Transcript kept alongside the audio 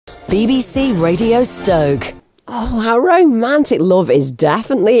BBC Radio Stoke. Oh, how romantic. Love is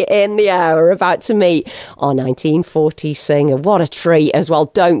definitely in the air. We're about to meet our 1940s singer. What a treat as well.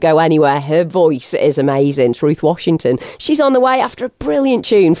 Don't go anywhere. Her voice is amazing. It's Ruth Washington. She's on the way after a brilliant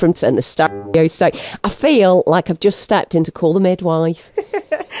tune from the Stereo Stoke. I feel like I've just stepped in to call the midwife.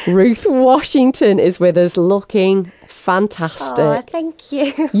 Ruth Washington is with us, looking fantastic. Oh, thank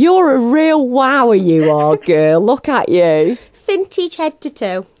you. You're a real wower, you are, girl. Look at you. Vintage head to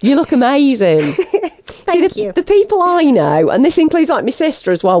toe. You look amazing. Thank See, you. the people I know, and this includes like my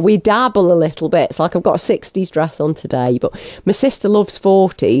sister as well, we dabble a little bit. It's like I've got a 60s dress on today, but my sister loves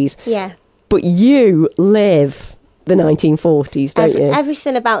 40s. Yeah. But you live the 1940s, don't you?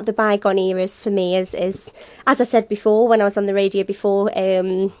 Everything about the bygone eras for me is as I said before, when I was on the radio before,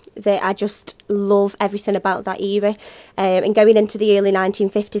 that I just love everything about that era. And going into the early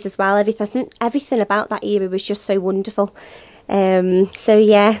 1950s as well, everything about that era was just so wonderful. So,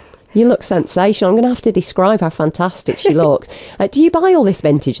 yeah. You look sensational. I'm going to have to describe how fantastic she looks. Do you buy all this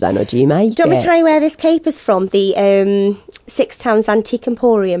vintage then, or do you make it? Do you want me to tell you where this caper's from? The Six Towns Antique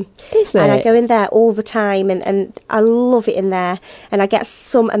Emporium. Is it? And I go in there all the time, and I love it in there. And I get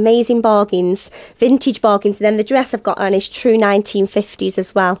some amazing bargains, vintage bargains. And then the dress I've got on is true 1950s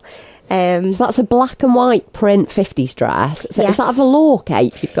as well. So that's a black and white print 50s dress. So yes. Is that a velour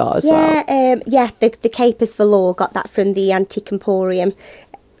cape you've got as well? Yeah, the caper's velour. Got that from the Antique Emporium.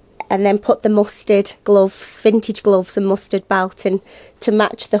 And then put the mustard gloves, vintage gloves and mustard belt in to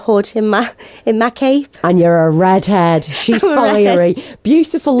match the hood in my cape. And you're a redhead. She's fiery.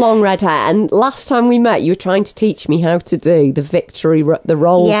 Beautiful long red hair. And last time we met, you were trying to teach me how to do the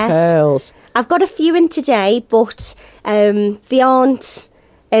roll curls. I've got a few in today, but they aren't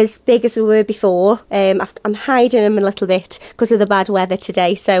as big as they were before. I'm hiding them a little bit because of the bad weather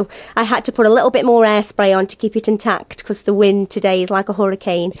today. So I had to put a little bit more airspray on to keep it intact because the wind today is like a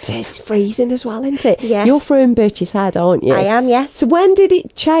hurricane. It is. It's freezing as well, isn't it? Yes. You're from Birch's Head, aren't you? I am, yes. So when did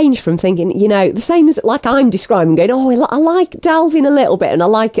it change from thinking, the same as like I'm describing, going, I like delving a little bit and I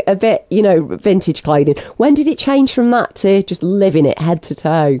like a bit, vintage clothing. When did it change from that to just living it head to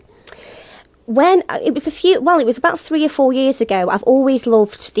toe? When it was about 3 or 4 years ago. I've always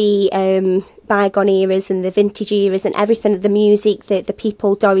loved the bygone eras and the vintage eras and everything, the music, the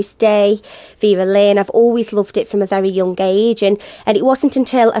people, Doris Day, Vera Lynn. I've always loved it from a very young age, and it wasn't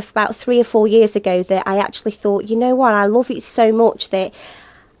until about 3 or 4 years ago that I actually thought, you know what, I love it so much that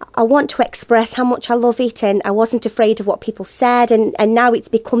I want to express how much I love it, and I wasn't afraid of what people said, and now it's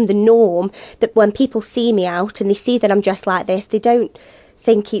become the norm that when people see me out and they see that I'm dressed like this, they don't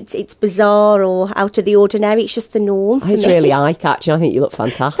think it's bizarre or out of the ordinary. It's just the norm for It's me. really eye-catching. I think you look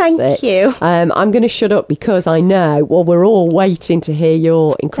fantastic. Thank you. I'm going to shut up because I know, we're all waiting to hear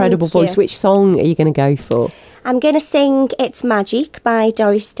your incredible Thank you. voice. Which song are you going to go for? I'm going to sing It's Magic by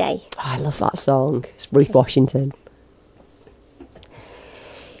Doris Day. Oh, I love that song. It's Ruth Washington.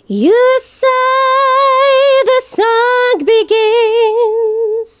 You say the song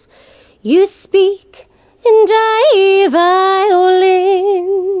begins, you speak and I violins,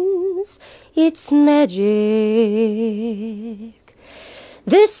 it's magic.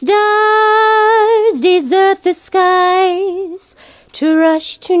 The stars desert the skies to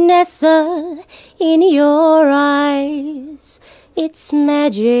rush to nestle in your eyes, it's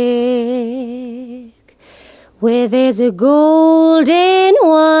magic. Where there's a golden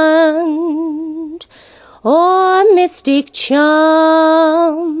wand or mystic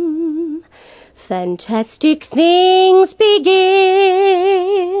charm, fantastic things begin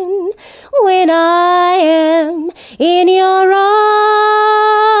when I am in your arms.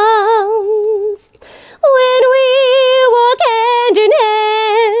 When we walk hand in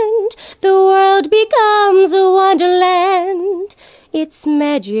hand, the world becomes a wonderland. It's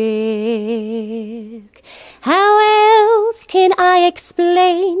magic. How else can I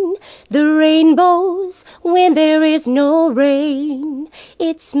explain the rainbows when there is no rain?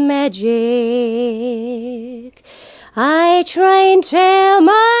 It's magic. I try and tell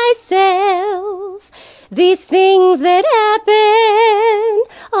myself these things that happen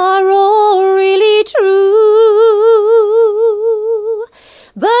are all really true.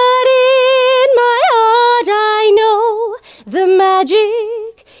 But in my heart I know the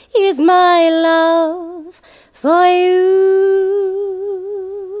magic is my love for you.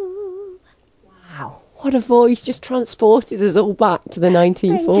 Wow, what a voice. Just transported us all back to the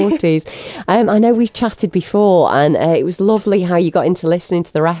 1940s. I know we've chatted before, and it was lovely how you got into listening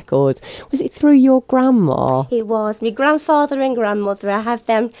to the records. Was it through your grandma? It was. My grandfather and grandmother, I have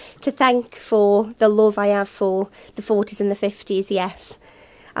them to thank for the love I have for the 40s and the 50s, yes.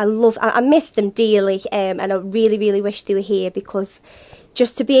 I miss them dearly, and I really, really wish they were here because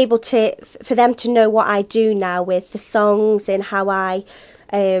just to be able to, for them to know what I do now with the songs and how I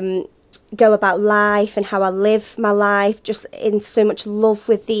go about life and how I live my life, just in so much love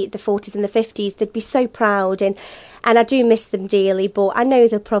with the 40s and the 50s, they'd be so proud. And I do miss them dearly, but I know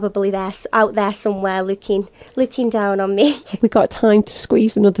they're probably out there somewhere looking down on me. Have we got time to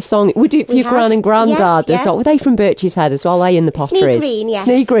squeeze another song? We do it for your gran and granddad as well. Were they from Birch's Head as well? They in the Potteries? Snee Green, yes.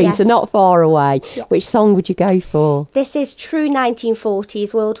 Snee Green, yes. So not far away. Yeah. Which song would you go for? This is true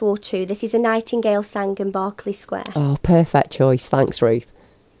 1940s, World War II. This is A Nightingale Sang in Berkeley Square. Oh, perfect choice. Thanks, Ruth.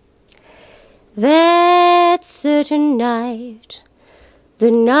 That certain night,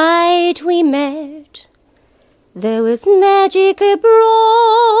 the night we met, there was magic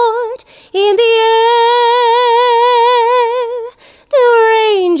abroad in the air. There were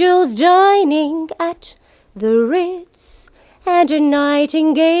angels dining at the Ritz, and a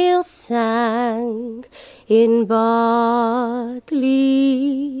nightingale sang in Berkeley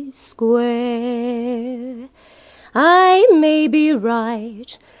Square. I may be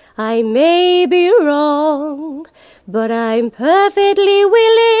right, I may be wrong, but I'm perfectly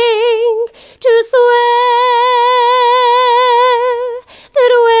willing to swear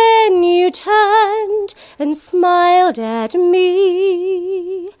that when you turned and smiled at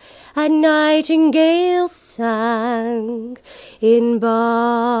me, a nightingale sang in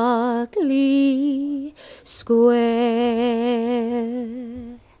Berkeley Square.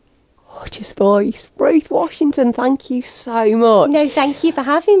 Gorgeous voice. Ruth Washington, thank you so much. No, thank you for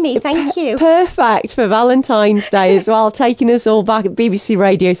having me. Thank you. Perfect for Valentine's Day as well, taking us all back at BBC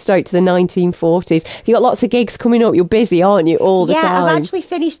Radio Stoke to the 1940s. You've got lots of gigs coming up. You're busy, aren't you, all the time? Yeah, I've actually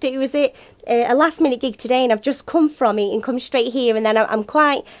finished it. It was a last-minute gig today, and I've just come from it and come straight here, and then I'm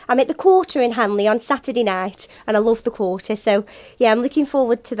at the Quarter in Hanley on Saturday night, and I love the Quarter, so yeah, I'm looking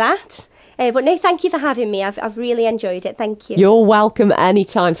forward to that. But no, thank you for having me. I've really enjoyed it. Thank you. You're welcome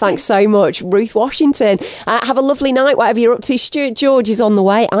anytime. Thanks so much, Ruth Washington. Have a lovely night, whatever you're up to. Stuart George is on the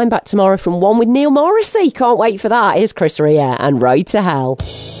way. I'm back tomorrow from 1 with Neil Morrissey. Can't wait for that. Here's Chris Rea and Road to Hell.